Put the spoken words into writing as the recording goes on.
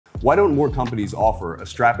Why don't more companies offer a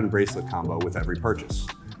strap and bracelet combo with every purchase?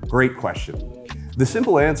 Great question. The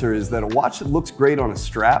simple answer is that a watch that looks great on a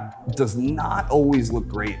strap does not always look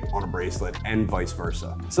great on a bracelet, and vice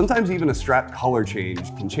versa. Sometimes even a strap color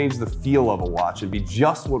change can change the feel of a watch and be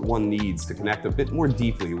just what one needs to connect a bit more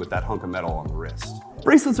deeply with that hunk of metal on the wrist.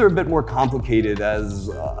 Bracelets are a bit more complicated as,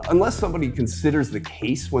 unless somebody considers the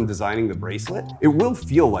case when designing the bracelet, it will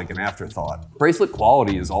feel like an afterthought. Bracelet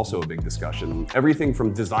quality is also a big discussion. Everything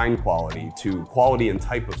from design quality to quality and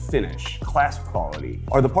type of finish, clasp quality.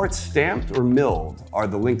 Are the parts stamped or milled? Are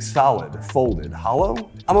the links solid, folded, hollow?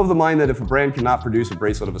 I'm of the mind that if a brand cannot produce a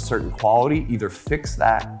bracelet of a certain quality, either fix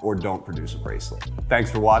that or don't produce a bracelet. Thanks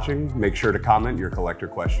for watching. Make sure to comment your collector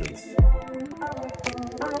questions.